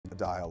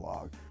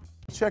dialogue.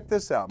 Check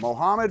this out.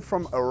 Mohammed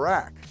from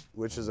Iraq,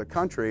 which is a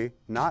country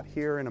not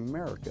here in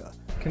America.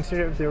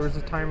 Consider if there was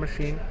a time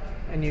machine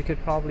and you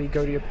could probably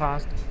go to your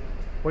past.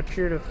 What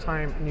period of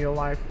time in your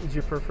life would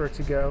you prefer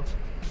to go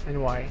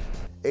and why?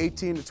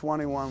 18 to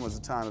 21 was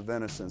a time of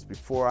innocence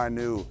before I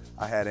knew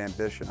I had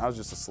ambition. I was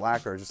just a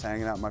slacker, just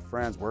hanging out with my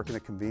friends, working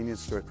at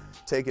convenience stores,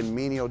 taking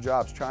menial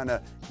jobs, trying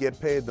to get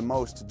paid the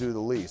most to do the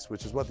least,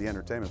 which is what the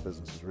entertainment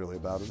business is really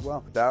about as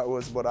well. That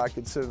was what I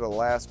consider the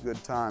last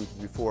good times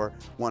before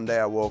one day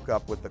I woke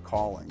up with the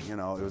calling. You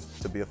know, it was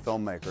to be a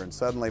filmmaker, and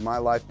suddenly my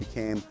life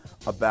became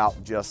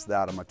about just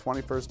that. On my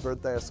 21st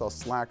birthday, I saw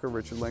Slacker,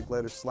 Richard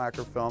Linklater's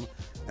Slacker film,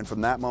 and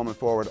from that moment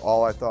forward,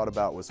 all I thought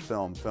about was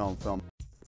film, film, film.